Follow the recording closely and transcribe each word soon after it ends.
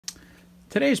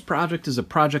Today's project is a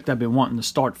project I've been wanting to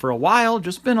start for a while,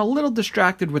 just been a little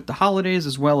distracted with the holidays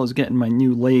as well as getting my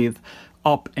new lathe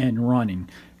up and running.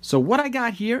 So what I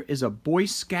got here is a Boy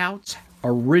Scouts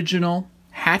original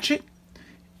hatchet,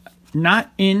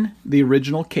 not in the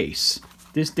original case.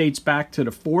 This dates back to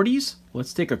the 40s.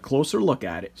 Let's take a closer look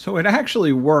at it. So it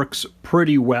actually works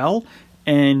pretty well,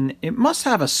 and it must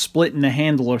have a split in the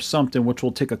handle or something, which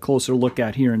we'll take a closer look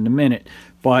at here in a minute,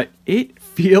 but it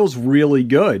feels really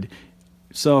good.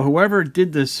 So whoever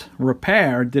did this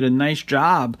repair did a nice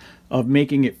job of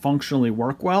making it functionally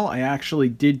work well. I actually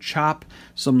did chop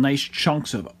some nice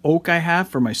chunks of oak I have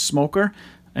for my smoker,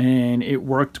 and it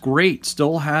worked great.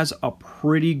 Still has a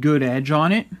pretty good edge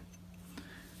on it,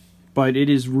 but it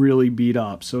is really beat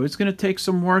up. So it's going to take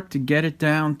some work to get it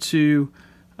down to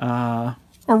a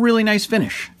really nice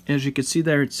finish. As you can see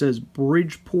there, it says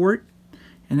Bridgeport,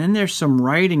 and then there's some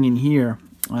writing in here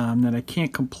that I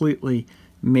can't completely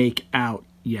make out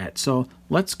yet. So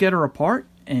let's get her apart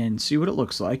and see what it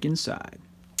looks like inside.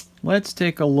 Let's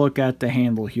take a look at the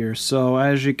handle here. So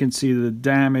as you can see, the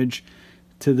damage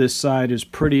to this side is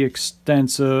pretty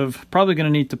extensive. Probably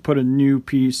going to need to put a new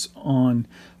piece on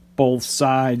both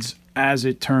sides. As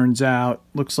it turns out,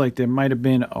 looks like there might have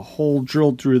been a hole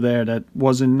drilled through there that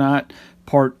wasn't not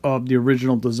part of the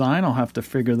original design. I'll have to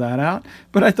figure that out.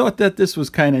 But I thought that this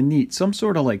was kind of neat. Some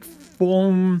sort of like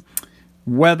foam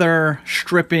weather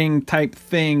stripping type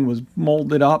thing was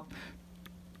molded up,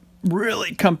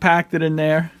 really compacted in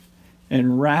there,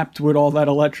 and wrapped with all that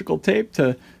electrical tape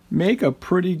to make a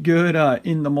pretty good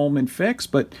in the moment fix.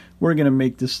 But we're going to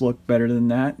make this look better than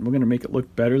that. We're going to make it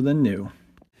look better than new.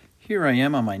 Here I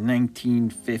am on my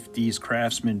 1950s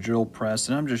Craftsman drill press,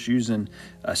 and I'm just using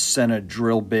a Senna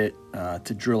drill bit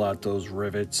to drill out those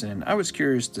rivets. And I was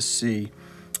curious to see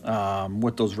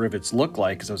what those rivets look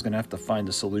like, because I was going to have to find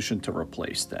a solution to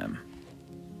replace them.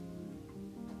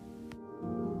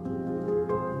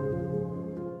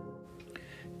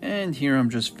 And here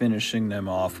I'm just finishing them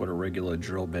off with a regular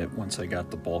drill bit once I got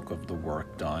the bulk of the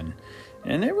work done.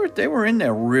 And they were in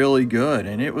there really good,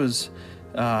 and it was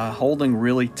holding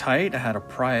really tight. I had to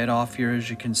pry it off here, as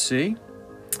you can see.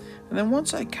 And then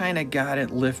once I kind of got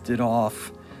it lifted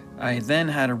off, I then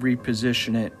had to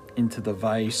reposition it into the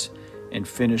vise and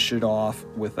finish it off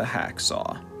with a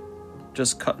hacksaw,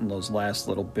 just cutting those last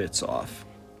little bits off.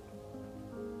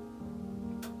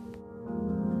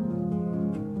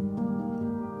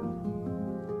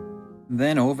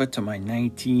 Then over to my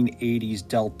 1980s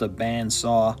Delta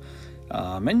bandsaw.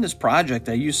 In this project,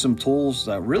 I used some tools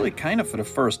that really kind of for the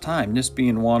first time, this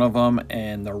being one of them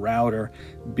and the router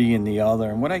being the other.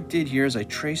 And what I did here is I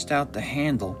traced out the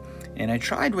handle, and I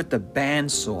tried with the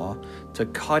bandsaw to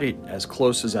cut it as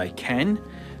close as I can,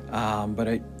 but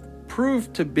it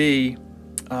proved to be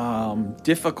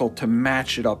difficult to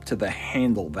match it up to the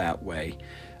handle that way.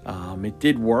 It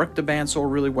did work, the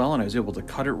bandsaw, really well, and I was able to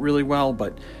cut it really well,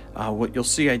 but what you'll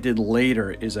see I did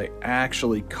later is I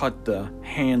actually cut the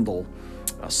handle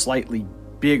slightly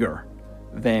bigger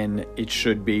than it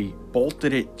should be,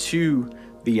 bolted it to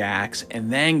the axe,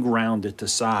 and then ground it to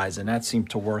size, and that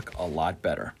seemed to work a lot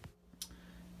better.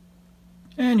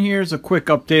 And here's a quick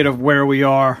update of where we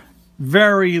are.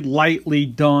 Very lightly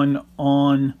done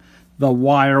on the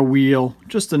wire wheel,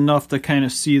 just enough to kind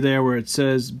of see there where it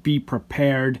says "Be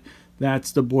prepared."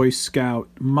 That's the Boy Scout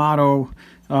motto,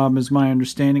 is my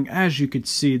understanding. As you could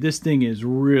see, this thing is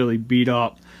really beat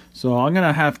up, so I'm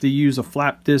gonna have to use a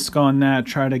flap disc on that,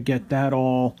 try to get that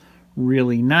all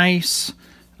really nice.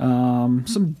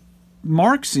 Some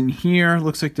marks in here,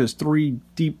 looks like there's 3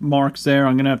 deep marks there.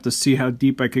 I'm gonna have to see how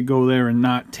deep I could go there and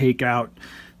not take out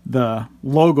the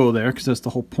logo there, because that's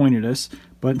the whole point of this.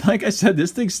 But like I said,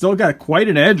 this thing's still got quite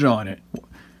an edge on it.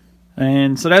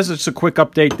 And so that's just a quick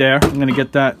update there. I'm going to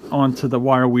get that onto the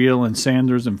wire wheel and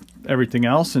sanders and everything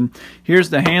else. And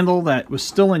here's the handle that was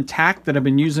still intact that I've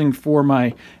been using for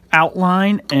my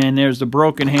outline. And there's the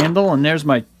broken handle. And there's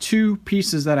my 2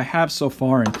 pieces that I have so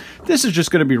far. And this is just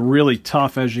going to be really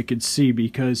tough, as you can see,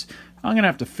 because I'm going to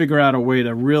have to figure out a way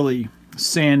to really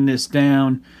sand this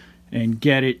down and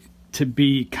get it to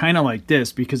be kind of like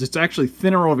this, because it's actually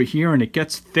thinner over here and it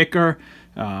gets thicker.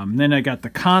 Then I got the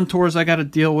contours I got to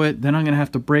deal with. Then I'm going to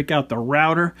have to break out the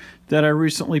router that I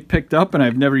recently picked up and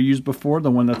I've never used before, the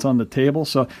one that's on the table.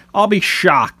 So I'll be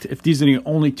shocked if these are the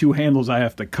only 2 handles I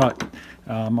have to cut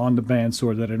on the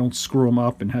bandsaw, that I don't screw them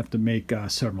up and have to make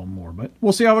several more. But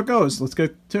we'll see how it goes. Let's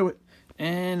get to it.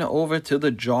 And over to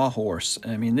the jaw horse.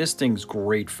 I mean, this thing's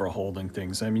great for holding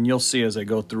things. I mean, you'll see as I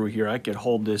go through here, I could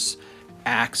hold this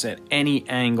axe at any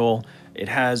angle It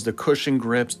has the cushion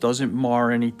grips, doesn't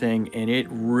mar anything, and it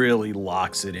really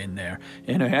locks it in there.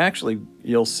 And I actually,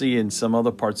 you'll see in some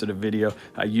other parts of the video,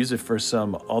 I use it for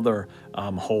some other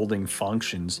holding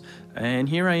functions. And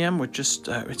here I am with just,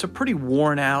 it's a pretty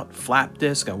worn out flap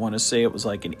disc. I want to say it was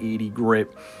like an 80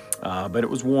 grit, but it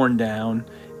was worn down.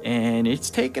 And it's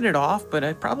taken it off, but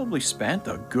I probably spent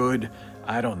a good,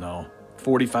 I don't know,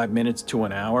 45 minutes to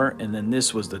an hour, and then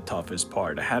this was the toughest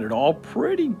part. I had it all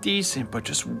pretty decent, but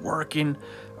just working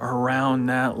around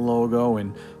that logo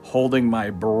and holding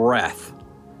my breath,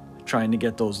 trying to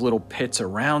get those little pits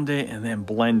around it and then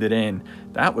blend it in.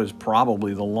 That was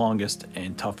probably the longest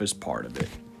and toughest part of it.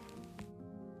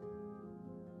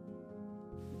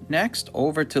 Next,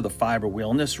 over to the fiber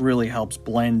wheel, and this really helps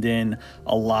blend in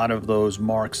a lot of those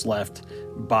marks left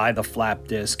by the flap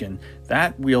disc. And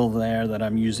that wheel there that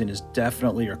I'm using is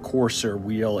definitely a coarser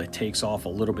wheel. It takes off a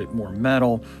little bit more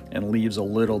metal and leaves a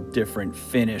little different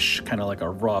finish, kind of like a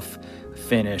rough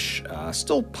finish,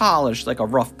 still polished, like a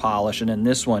rough polish. And then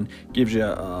this one gives you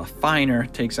a finer,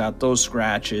 takes out those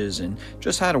scratches, and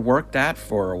just had to work that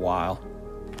for a while.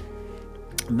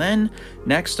 And then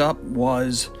next up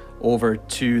was over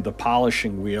to the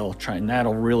polishing wheel, trying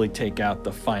that'll really take out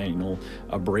the final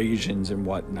abrasions and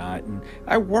whatnot. And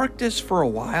I worked this for a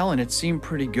while and it seemed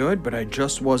pretty good, but I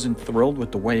just wasn't thrilled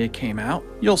with the way it came out.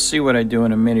 You'll see what I do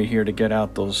in a minute here to get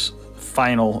out those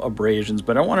final abrasions,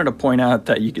 but I wanted to point out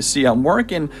that you can see I'm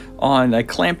working on, I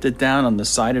clamped it down on the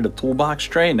side of the toolbox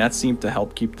tray, and that seemed to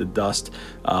help keep the dust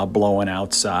blowing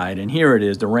outside. And here it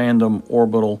is, the random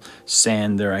orbital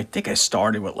sander. I think I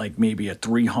started with like maybe a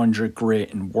 300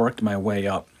 grit and worked my way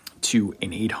up to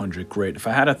an 800 grit. If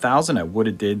I had 1,000, I would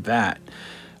have did that.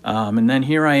 And then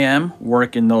here I am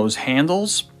working those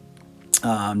handles.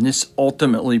 This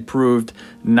ultimately proved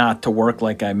not to work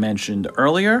like I mentioned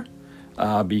earlier.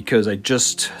 Because I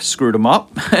just screwed them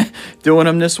up doing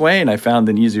them this way, and I found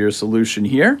an easier solution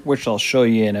here, which I'll show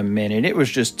you in a minute. It was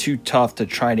just too tough to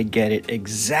try to get it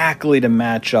exactly to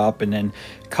match up and then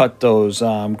cut those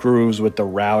grooves with the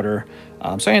router.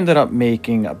 So I ended up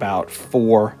making about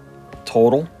 4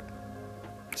 total.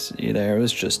 See there, it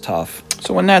was just tough.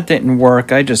 So when that didn't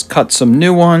work, I just cut some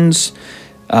new ones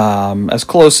as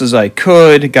close as I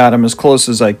could, got them as close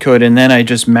as I could, and then I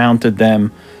just mounted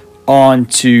them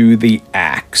onto the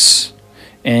axe.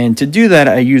 And to do that,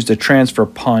 I used a transfer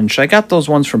punch. I got those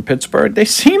ones from Pittsburgh. They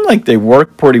seem like they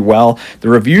work pretty well. The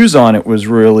reviews on it was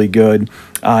really good.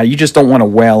 You just don't want to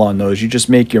wail on those. You just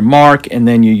make your mark and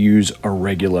then you use a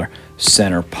regular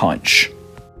center punch.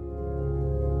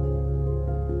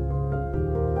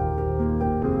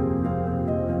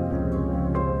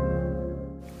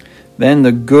 Then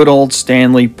the good old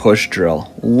Stanley push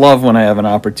drill. Love when I have an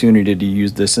opportunity to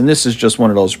use this, and this is just one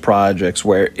of those projects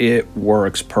where it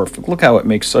works perfect. Look how it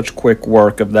makes such quick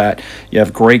work of that. You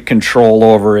have great control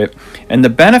over it, and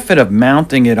the benefit of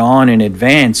mounting it on in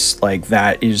advance like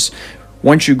that is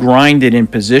once you grind it in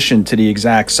position to the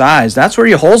exact size, that's where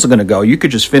your holes are going to go. You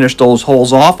could just finish those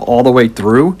holes off all the way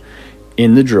through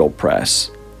in the drill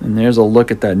press. And there's a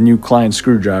look at that new Klein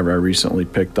screwdriver I recently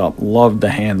picked up. Love the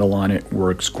handle on it,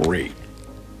 works great.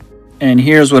 And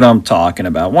here's what I'm talking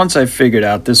about. Once I figured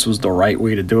out this was the right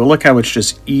way to do it, look how it's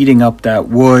just eating up that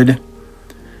wood.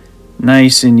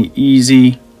 Nice and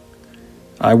easy.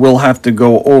 I will have to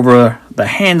go over the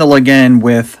handle again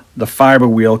with the fiber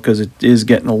wheel because it is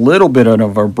getting a little bit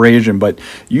of abrasion, but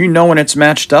you know when it's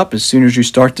matched up as soon as you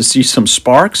start to see some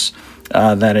sparks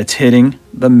that it's hitting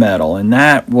the metal. And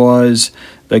that was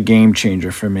the game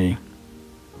changer for me.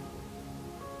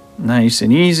 Nice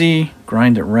and easy,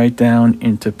 grind it right down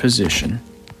into position.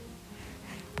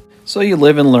 So you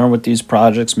live and learn with these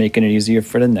projects, making it easier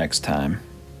for the next time.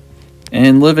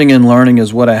 And living and learning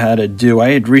is what I had to do. I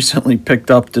had recently picked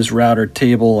up this router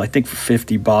table, I think for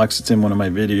 50 bucks, it's in one of my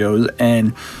videos,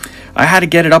 and I had to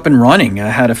get it up and running. I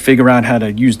had to figure out how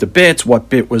to use the bits, what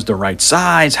bit was the right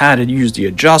size, how to use the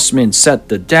adjustment, set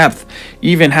the depth,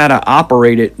 even how to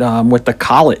operate it with the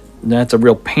collet. That's a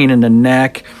real pain in the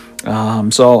neck.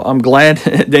 So I'm glad,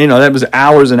 that was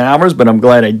hours and hours, but I'm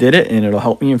glad I did it, and it'll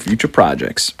help me in future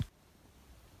projects.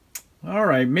 All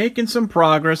right, making some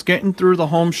progress, getting through the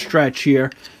home stretch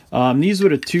here. These were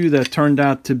the 2 that turned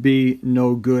out to be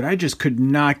no good. I just could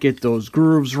not get those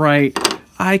grooves right.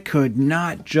 I could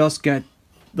not just get,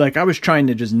 I was trying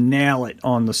to just nail it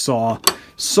on the saw.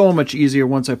 So much easier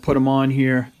once I put them on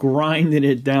here, grinding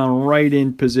it down right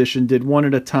in position, did one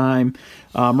at a time.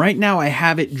 Right now I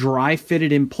have it dry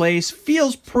fitted in place.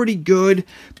 Feels pretty good,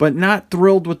 but not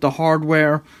thrilled with the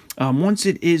hardware. Once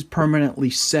it is permanently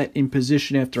set in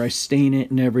position after I stain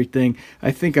it and everything,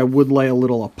 I think I would lay a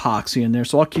little epoxy in there.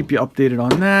 So I'll keep you updated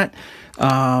on that.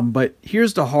 But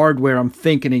here's the hardware I'm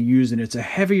thinking of using. It's a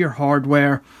heavier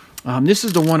hardware. This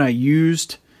is the one I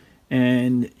used,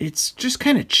 and it's just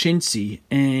kind of chintzy,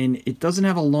 and it doesn't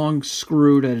have a long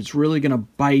screw that it's really going to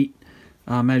bite,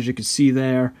 as you can see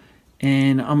there.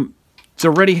 And it's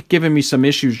already given me some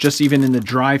issues just even in the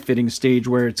dry fitting stage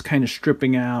where it's kind of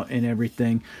stripping out and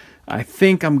everything. I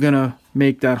think I'm going to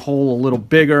make that hole a little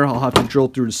bigger. I'll have to drill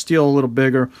through the steel a little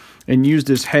bigger and use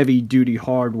this heavy duty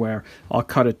hardware. I'll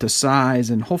cut it to size,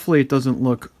 and hopefully it doesn't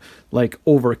look like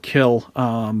overkill,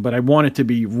 but I want it to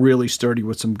be really sturdy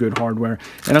with some good hardware.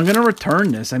 And I'm going to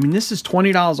return this. I mean, this is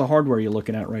 $20 of hardware you're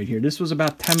looking at right here. This was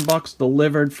about 10 bucks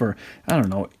delivered for, I don't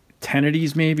know, 10 of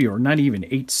these maybe, or not even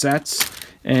 8 sets.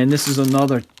 And this is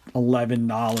another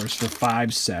 $11 for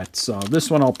 5 sets. So this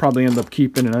one I'll probably end up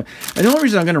keeping. And the only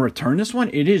reason I'm going to return this one,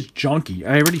 it is junky.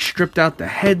 I already stripped out the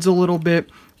heads a little bit.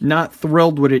 Not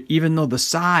thrilled with it, even though the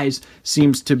size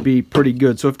seems to be pretty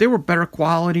good. So if they were better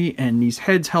quality and these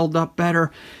heads held up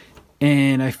better,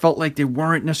 and I felt like they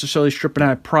weren't necessarily stripping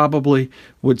out, I probably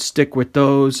would stick with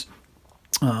those.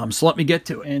 So let me get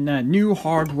to it. And that new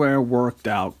hardware worked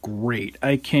out great.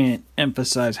 I can't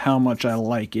emphasize how much I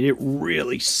like it. It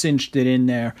really cinched it in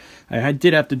there. I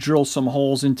did have to drill some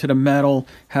holes into the metal,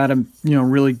 had to,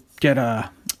 really get a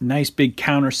nice big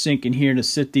countersink in here to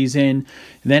sit these in.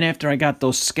 And then after I got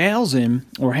those scales in,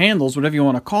 or handles, whatever you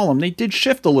want to call them, they did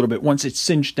shift a little bit once it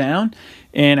cinched down.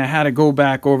 And I had to go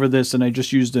back over this, and I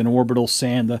just used an orbital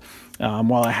sander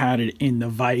while I had it in the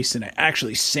vise, and I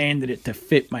actually sanded it to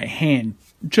fit my hand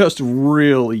just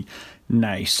really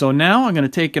nice. So now I'm going to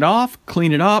take it off,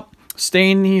 clean it up,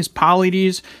 stain these, poly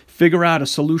these, figure out a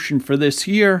solution for this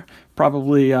here,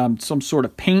 probably some sort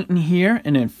of paint in here,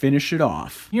 and then finish it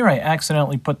off. Here I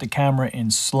accidentally put the camera in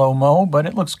slow-mo, but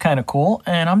it looks kind of cool.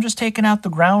 And I'm just taking out the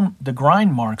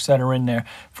grind marks that are in there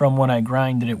from when I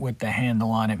grinded it with the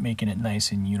handle on it, making it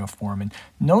nice and uniform. And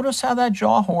notice how that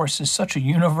jaw horse is such a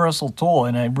universal tool,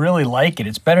 and I really like it.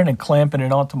 It's better than clamping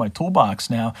it onto my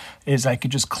toolbox now, is I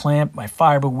could just clamp my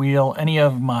fiber wheel, any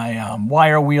of my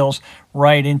wire wheels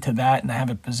right into that, and I have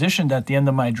it positioned at the end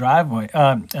of my driveway,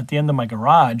 at the end of my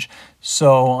garage.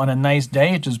 So on a nice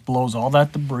day, it just blows all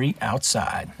that debris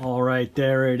outside. All right,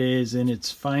 there it is, and it's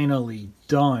finally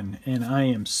done, and I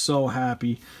am so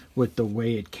happy with the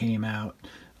way it came out.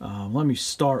 Let me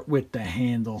start with the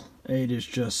handle. It is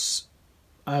just,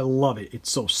 I love it. It's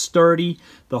so sturdy.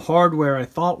 The hardware I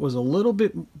thought was a little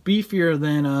bit beefier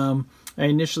than I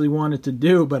initially wanted to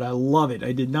do, but I love it.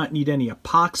 I did not need any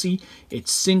epoxy. It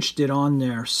cinched it on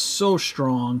there so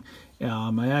strong.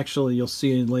 I actually, you'll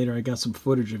see it later, I got some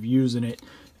footage of using it,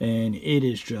 and it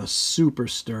is just super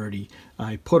sturdy.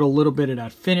 I put a little bit of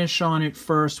that finish on it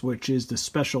first, which is the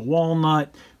special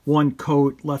walnut. One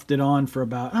coat, left it on for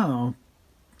about, I don't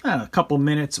know, a couple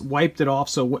minutes, wiped it off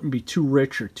so it wouldn't be too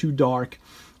rich or too dark.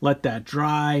 Let that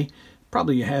dry,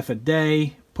 probably a half a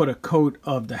day. Put a coat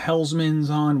of the Hellsman's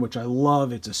on, which I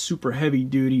love. It's a super heavy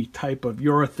duty type of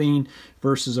urethane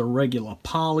versus a regular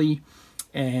poly,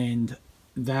 and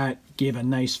that gave a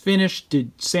nice finish.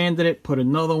 Sanded it, put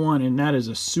another one, and that is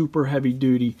a super heavy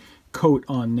duty coat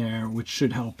on there, which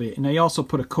should help it. And I also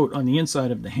put a coat on the inside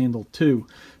of the handle too,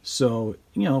 so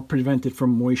prevent it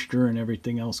from moisture and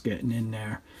everything else getting in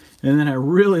there. And then I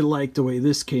really like the way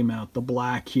this came out, the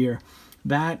black here.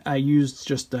 That I used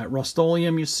just that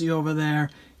Rust-Oleum you see over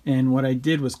there, and what I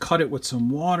did was cut it with some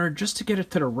water just to get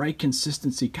it to the right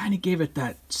consistency. Kind of gave it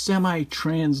that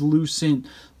semi-translucent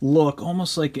look,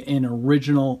 almost like an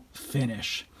original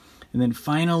finish. And then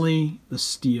finally the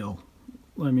steel.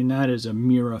 I mean, that is a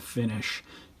mirror finish.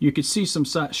 You could see some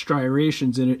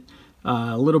striations in it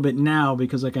a little bit now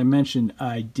because, like I mentioned,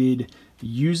 I did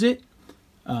use it.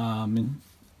 And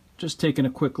just taking a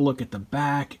quick look at the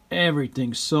back,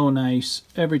 everything's so nice,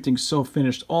 everything's so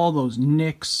finished. All those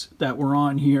nicks that were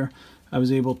on here, I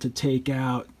was able to take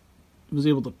out. I was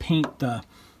able to paint the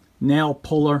nail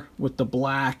puller with the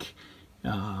black,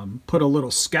 put a little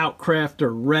Scout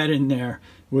Crafter red in there,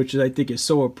 which I think is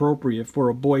so appropriate for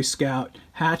a Boy Scout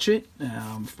hatchet,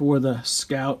 for the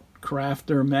Scout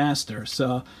Crafter Master.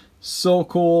 So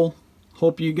cool.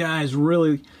 Hope you guys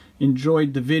really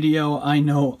enjoyed the video. I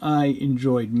know I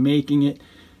enjoyed making it.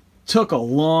 Took a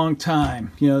long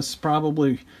time. It's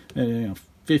probably a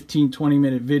 15-20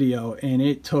 minute video, and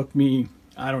it took me,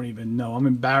 I don't even know. I'm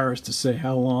embarrassed to say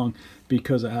how long,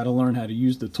 because I had to learn how to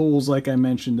use the tools like I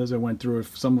mentioned as I went through it.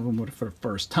 Some of them were for the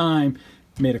first time.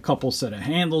 Made a couple set of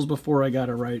handles before I got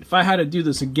it right. If I had to do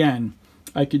this again,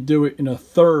 I could do it in a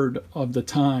third of the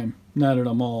time now that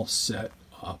I'm all set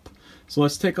up. So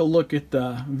let's take a look at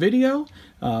the video.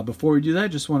 Before we do that, I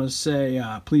just want to say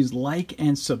please like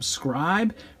and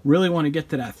subscribe. Really want to get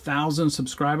to that 1,000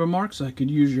 subscriber mark, so I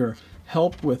could use your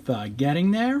help with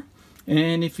getting there.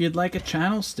 And if you'd like a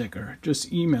channel sticker,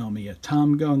 just email me at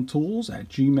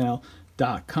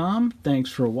tomguntools@gmail.com.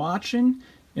 Thanks for watching,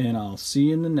 and I'll see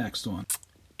you in the next one.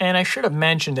 And I should have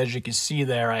mentioned, as you can see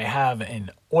there, I have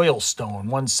an oil stone.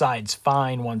 One side's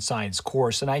fine, one side's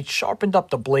coarse. And I sharpened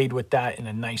up the blade with that in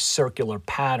a nice circular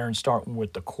pattern, starting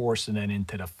with the coarse and then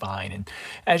into the fine. And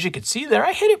as you can see there,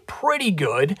 I hit it pretty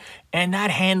good. And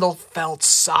that handle felt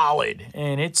solid.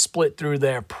 And it split through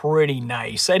there pretty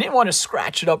nice. I didn't want to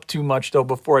scratch it up too much, though,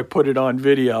 before I put it on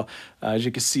video. As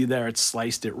you can see there, it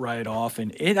sliced it right off.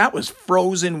 And that was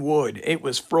frozen wood. It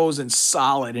was frozen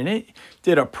solid. And it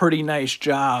did a pretty nice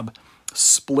job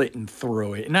splitting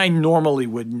through it. And I normally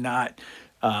would not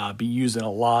be using a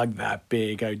log that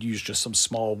big. I'd use just some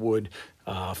small wood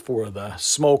for the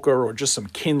smoker, or just some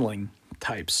kindling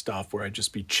type stuff where I'd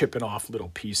just be chipping off little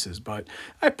pieces. But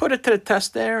I put it to the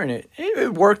test there, and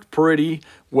it worked pretty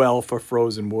well for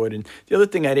frozen wood. And the other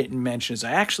thing I didn't mention is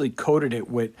I actually coated it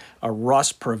with a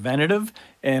rust preventative,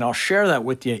 and I'll share that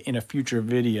with you in a future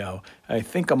video. I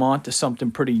think I'm on to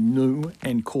something pretty new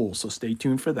and cool, so stay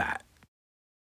tuned for that.